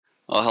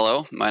Well,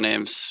 hello. My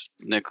name's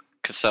Nick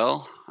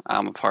Casale.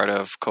 I'm a part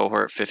of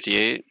Cohort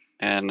 58,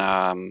 and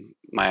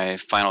my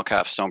final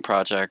capstone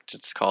project,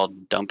 it's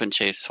called Dump and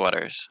Chase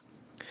Sweaters.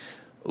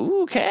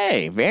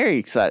 Okay, very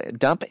excited.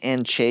 Dump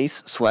and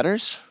chase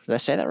sweaters. Did I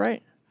say that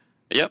right?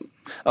 Yep.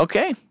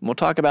 Okay, we'll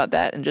talk about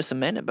that in just a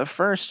minute. But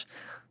first,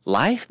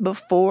 life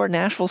before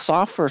Nashville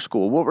Software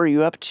School. What were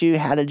you up to?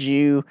 How did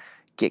you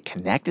get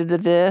connected to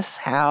this?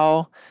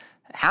 How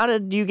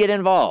did you get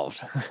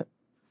involved?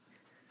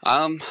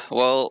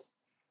 Well,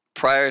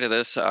 prior to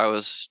this, I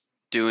was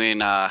doing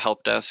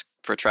help desk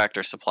for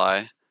Tractor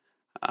Supply.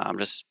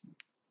 Just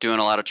doing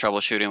a lot of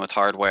troubleshooting with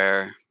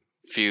hardware,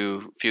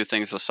 few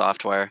things with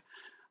software.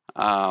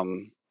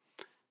 Um,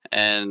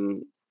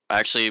 and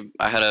actually,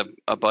 I had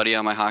a buddy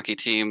on my hockey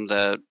team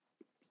that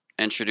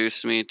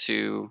introduced me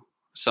to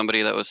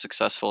somebody that was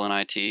successful in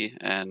IT,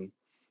 and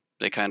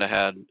they kind of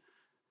had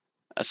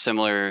a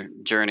similar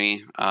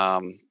journey.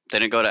 They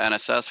didn't go to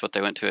NSS, but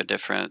they went to a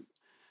different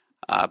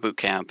boot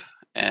camp,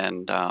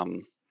 and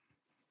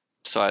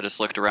so I just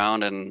looked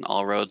around, and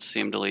all roads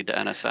seemed to lead to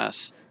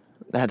NSS.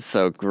 That's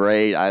so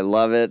great. I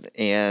love it.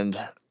 And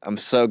I'm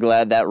so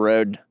glad that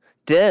road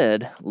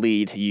did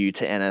lead you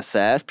to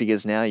NSS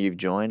because now you've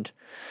joined,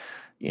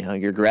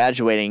 you're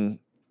graduating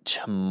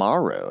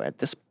tomorrow at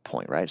this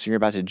point, right? So you're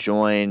about to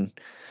join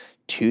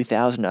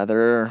 2,000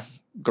 other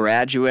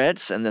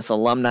graduates in this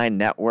alumni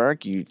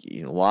network. A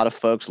lot of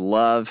folks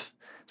love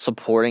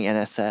supporting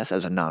NSS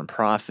as a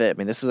nonprofit. I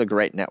mean, this is a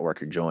great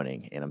network you're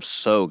joining, and I'm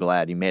so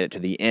glad you made it to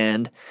the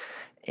end.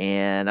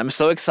 And I'm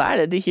so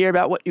excited to hear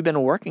about what you've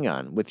been working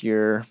on with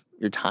your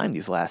time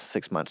these last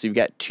 6 months. So you've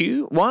got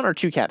one or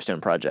two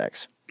capstone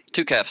projects?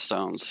 Two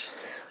capstones.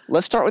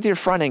 Let's start with your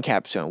front-end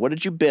capstone. What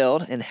did you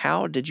build, and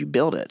how did you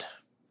build it?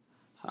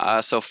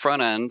 So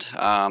front end,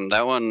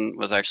 that one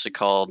was actually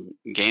called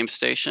Game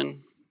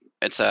Station.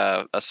 It's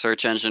a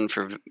search engine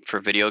for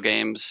video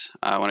games.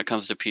 When it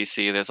comes to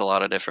PC, there's a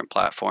lot of different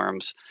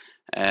platforms,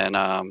 and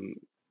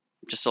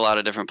just a lot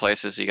of different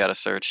places you got to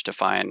search to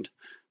find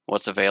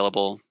what's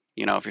available.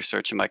 If you're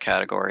searching by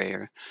category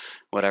or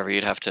whatever,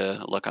 you'd have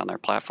to look on their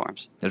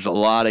platforms. There's a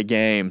lot of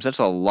games. That's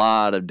a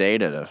lot of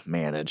data to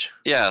manage.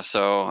 Yeah,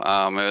 so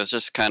it was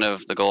just kind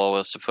of the goal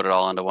was to put it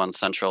all into one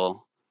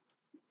central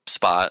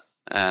spot,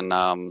 and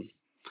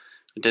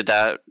did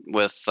that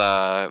with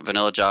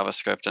vanilla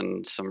JavaScript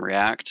and some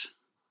React,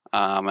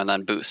 and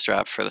then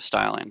Bootstrap for the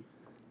styling.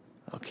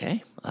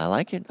 Okay, I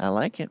like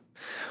it.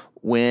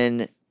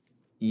 When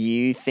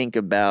you think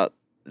about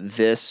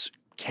this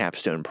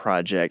capstone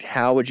project,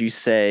 how would you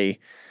say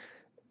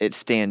it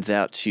stands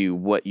out to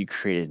what you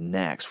created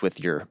next with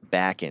your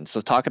backend?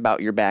 So talk about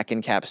your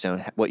backend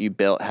capstone, what you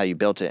built, how you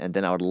built it, and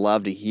then I would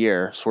love to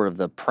hear sort of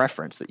the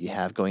preference that you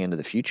have going into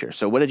the future.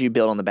 So what did you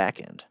build on the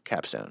backend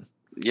capstone?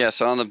 Yeah,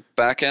 so on the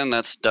back end,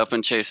 that's Dump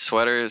and Chase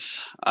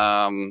Sweaters.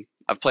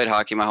 I've played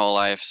hockey my whole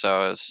life,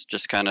 so it's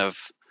just kind of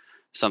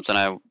something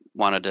I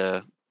wanted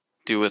to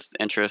do with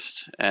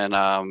interest.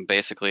 And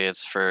basically,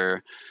 it's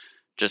for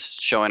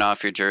just showing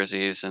off your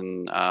jerseys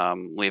and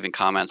leaving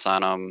comments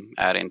on them,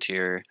 adding to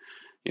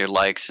your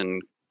likes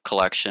and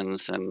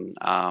collections, and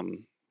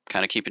kind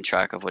of keeping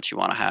track of what you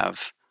want to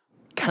have.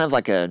 Kind of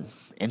like a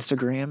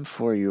Instagram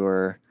for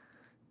your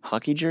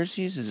hockey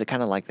jerseys? Is it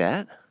kind of like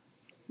that?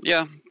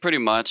 Yeah, pretty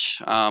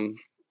much.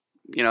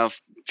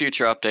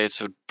 Future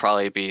updates would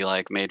probably be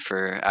like made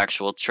for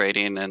actual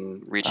trading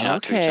and reaching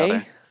out to each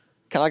other.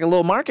 Kind of like a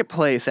little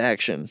marketplace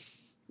action.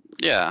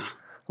 Yeah.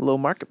 A little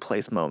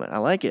marketplace moment. I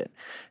like it.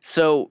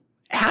 So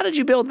how did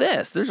you build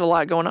this? There's a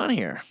lot going on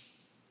here.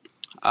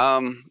 So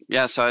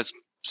I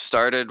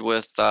started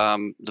with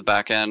the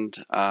back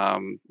end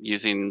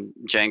using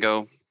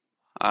Django,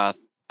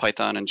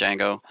 Python and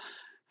Django,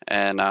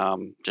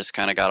 and just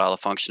kind of got all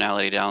the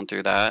functionality down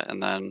through that.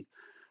 And then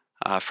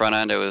front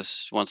end, it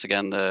was once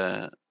again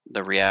the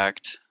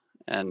React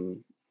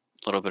and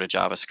a little bit of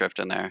JavaScript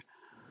in there.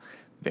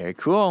 Very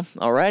cool.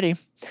 Alrighty.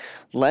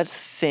 Let's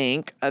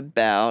think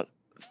about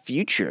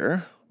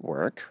future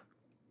work.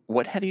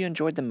 What have you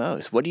enjoyed the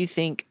most? What do you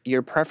think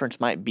your preference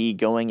might be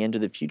going into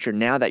the future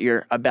now that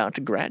you're about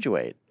to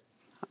graduate?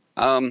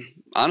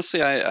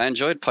 Honestly, I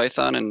enjoyed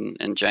Python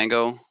and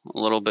Django a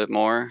little bit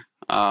more.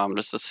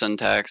 Just the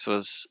syntax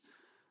was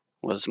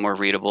more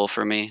readable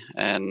for me,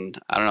 and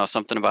I don't know,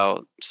 something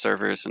about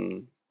servers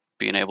and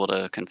being able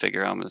to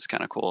configure them is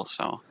kind of cool.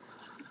 So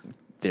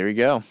there you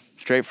go.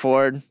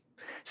 Straightforward.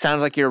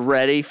 Sounds like you're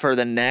ready for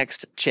the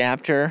next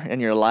chapter in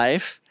your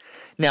life.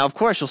 Now, of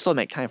course, you'll still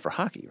make time for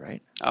hockey,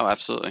 right? Oh,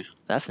 absolutely.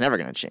 That's never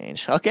going to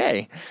change.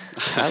 Okay.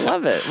 I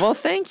love it. Well,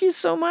 thank you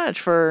so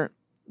much for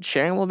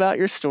sharing a little about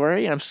your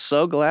story. I'm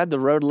so glad the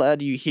road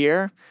led you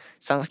here.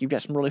 Sounds like you've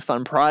got some really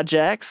fun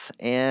projects,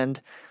 and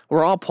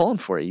we're all pulling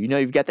for you.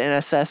 You've got the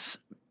NSS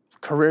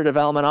Career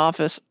Development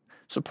Office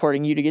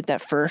supporting you to get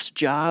that first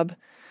job.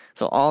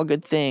 So all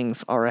good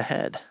things are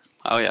ahead.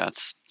 Oh, yeah.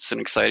 It's an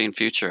exciting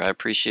future. I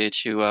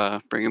appreciate you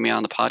bringing me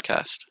on the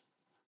podcast.